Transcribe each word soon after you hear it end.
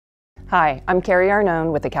Hi, I'm Carrie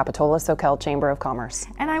Arnone with the Capitola SoCal Chamber of Commerce.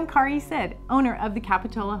 And I'm Kari Sid, owner of the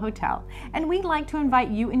Capitola Hotel. And we'd like to invite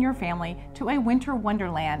you and your family to a winter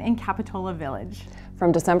wonderland in Capitola Village.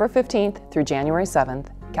 From December 15th through January 7th,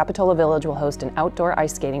 Capitola Village will host an outdoor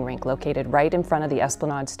ice skating rink located right in front of the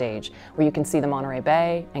Esplanade stage, where you can see the Monterey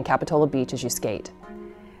Bay and Capitola Beach as you skate.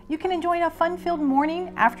 You can enjoy a fun-filled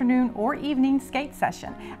morning, afternoon, or evening skate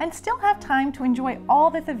session and still have time to enjoy all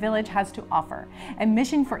that the village has to offer.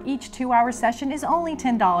 Admission for each 2-hour session is only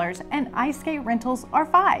 $10 and iSkate rentals are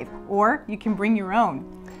 $5, or you can bring your own.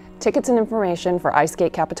 Tickets and information for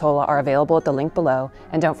iSkate Capitola are available at the link below,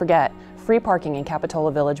 and don't forget, free parking in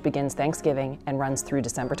Capitola Village begins Thanksgiving and runs through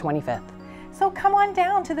December 25th. So come on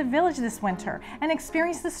down to the village this winter and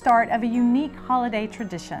experience the start of a unique holiday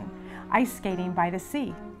tradition, ice skating by the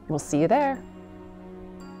sea. We'll see you there.